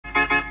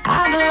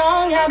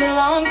I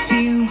belong to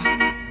you.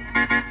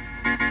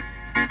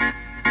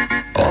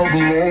 I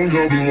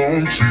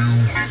belong to you.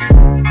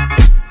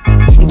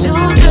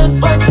 Do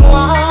just what you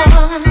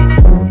want.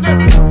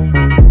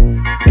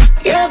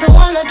 You're the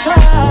one I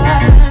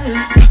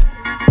trust,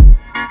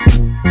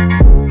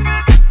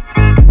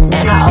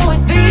 and I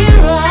always be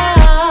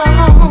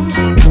around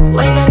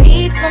when I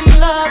need some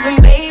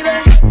loving, baby.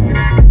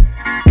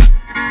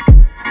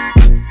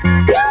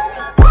 No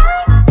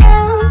one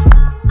else.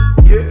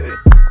 Yeah.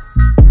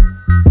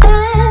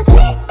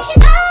 Let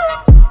you down.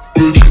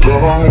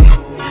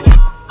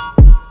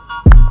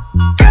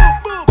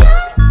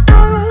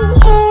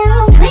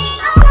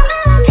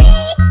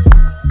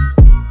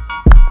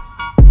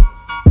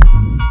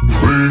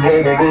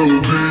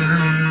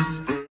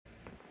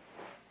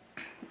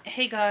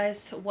 Hey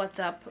guys, what's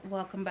up?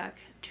 Welcome back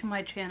to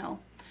my channel.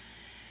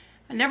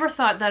 I never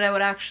thought that I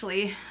would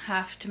actually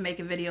have to make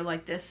a video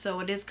like this, so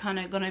it is kind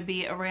of going to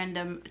be a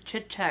random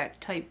chit-chat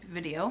type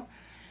video.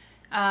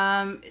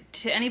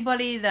 To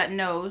anybody that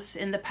knows,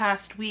 in the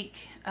past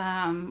week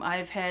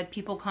I've had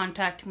people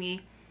contact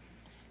me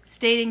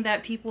stating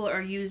that people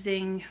are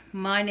using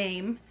my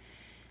name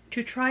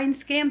to try and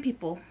scam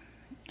people.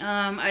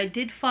 I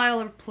did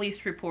file a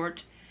police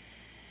report,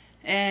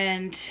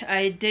 and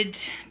I did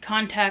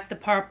contact the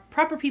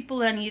proper people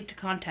that I needed to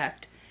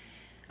contact.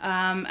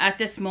 At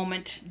this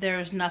moment,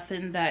 there's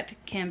nothing that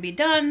can be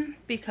done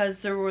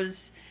because there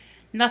was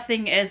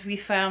nothing, as we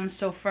found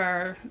so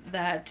far,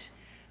 that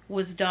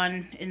was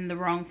done in the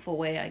wrongful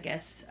way, I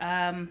guess.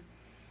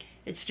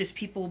 It's just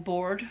people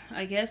bored,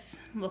 I guess,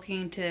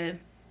 looking to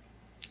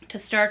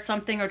start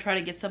something or try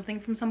to get something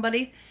from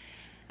somebody.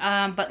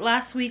 But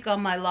last week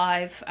on my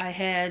live, I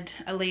had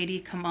a lady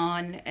come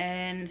on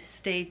and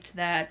state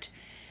that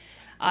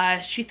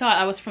she thought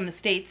I was from the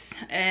States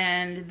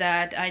and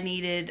that I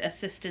needed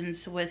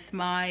assistance with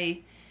my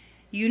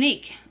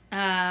unique.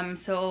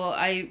 So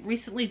I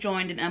recently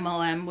joined an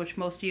MLM, which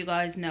most of you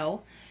guys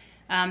know.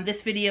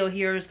 This video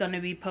here is going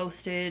to be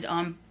posted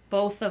on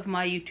both of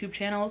my YouTube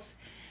channels.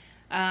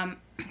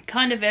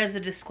 Kind of as a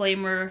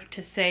disclaimer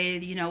to say,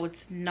 you know,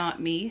 it's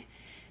not me.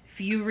 If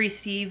you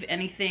receive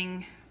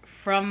anything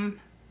from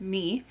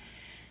me,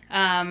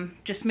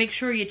 just make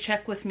sure you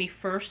check with me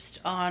first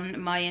on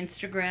my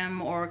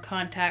Instagram or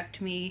contact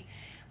me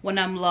when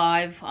I'm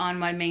live on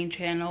my main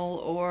channel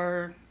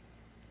or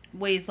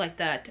ways like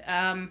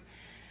that.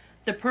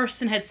 The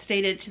person had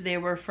stated they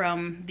were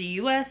from the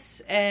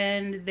US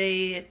and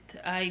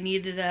I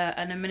needed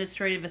an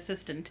administrative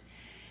assistant,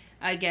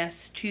 I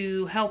guess,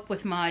 to help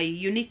with my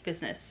unique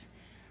business.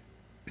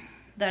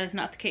 That is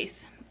not the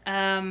case.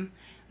 I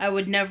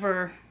would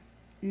never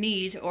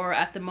need, or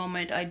at the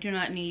moment I do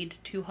not need,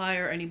 to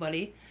hire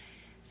anybody,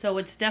 so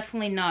it's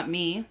definitely not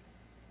me.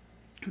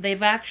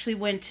 They've actually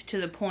went to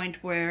the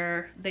point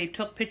where they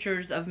took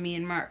pictures of me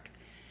and Mark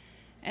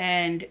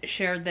and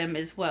shared them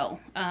as well,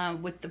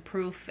 with the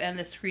proof and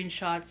the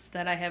screenshots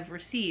that I have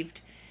received.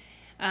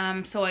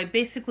 So I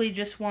basically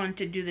just wanted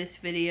to do this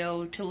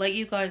video to let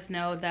you guys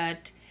know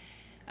that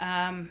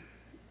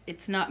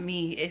it's not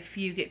me if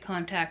you get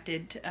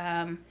contacted.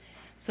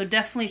 So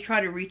definitely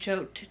try to reach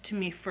out to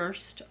me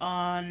first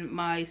on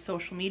my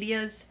social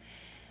medias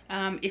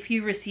if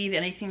you receive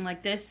anything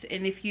like this.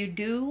 And if you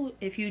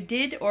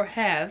did or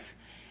have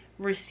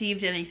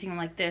received anything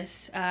like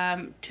this,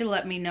 to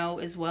let me know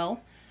as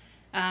well,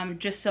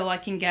 just so I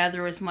can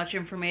gather as much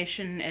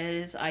information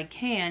as I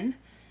can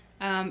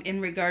in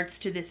regards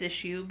to this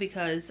issue,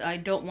 because I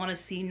don't want to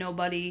see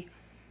nobody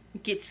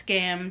get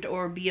scammed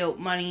or be out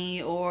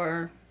money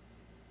or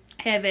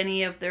have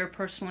any of their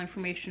personal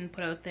information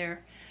put out there.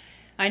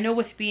 I know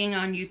with being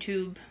on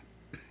YouTube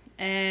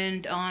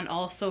and on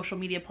all social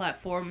media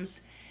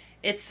platforms,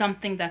 it's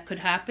something that could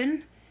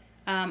happen.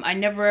 I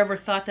never ever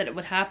thought that it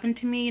would happen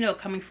to me, you know,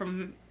 coming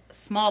from a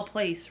small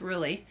place,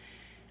 really,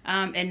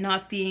 and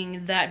not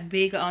being that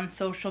big on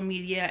social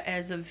media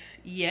as of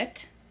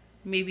yet,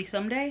 maybe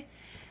someday,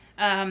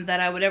 that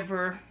I would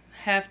ever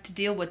have to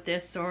deal with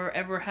this or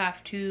ever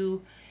have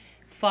to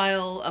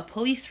file a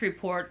police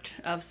report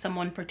of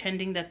someone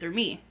pretending that they're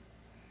me.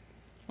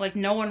 Like,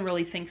 no one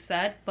really thinks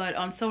that, but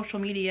on social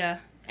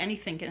media,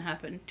 anything can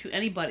happen to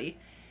anybody.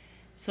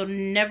 So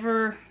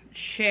never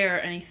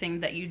share anything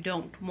that you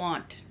don't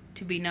want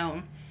to be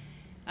known,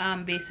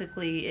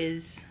 basically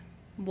is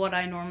what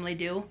I normally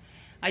do.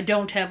 I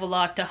don't have a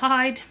lot to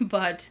hide,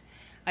 but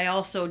I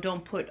also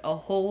don't put a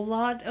whole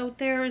lot out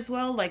there as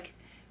well, like,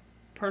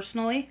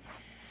 personally.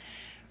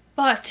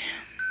 But,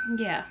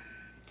 yeah.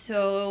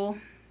 So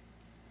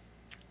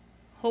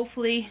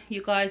hopefully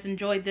you guys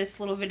enjoyed this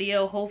little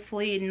video.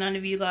 Hopefully none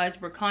of you guys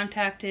were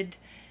contacted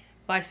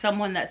by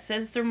someone that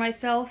says they're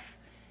myself.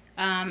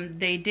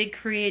 They did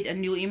create a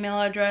new email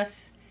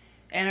address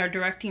and are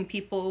directing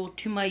people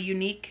to my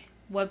unique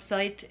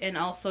website and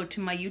also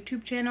to my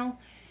YouTube channel.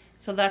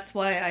 So that's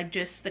why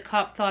the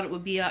cop thought it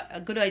would be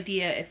a good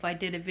idea if I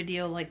did a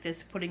video like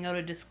this, putting out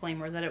a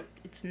disclaimer that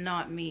it's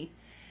not me.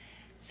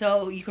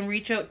 So you can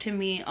reach out to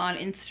me on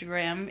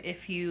Instagram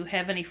if you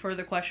have any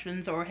further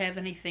questions or have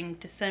anything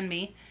to send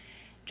me.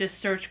 just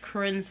search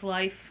Corrine's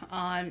Life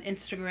on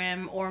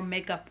Instagram or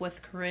Makeup with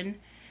Corrine,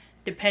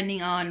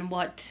 depending on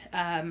what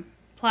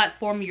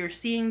platform you're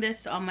seeing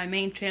this, on my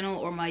main channel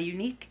or my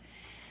unique.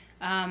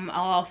 I'll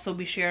also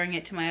be sharing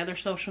it to my other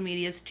social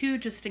medias too,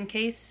 just in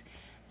case.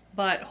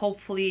 But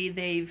hopefully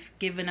they've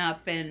given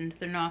up and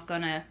they're not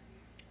gonna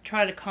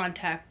try to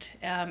contact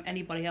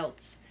anybody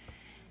else.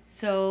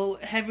 So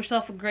have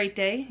yourself a great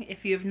day.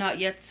 If you have not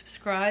yet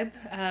subscribed,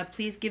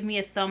 please give me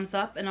a thumbs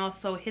up and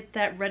also hit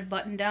that red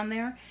button down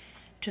there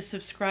to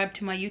subscribe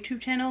to my YouTube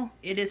channel.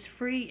 It is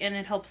free and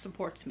it helps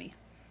supports me.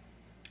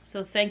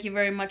 So thank you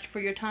very much for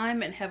your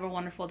time and have a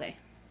wonderful day.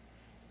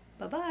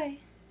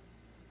 Bye-bye.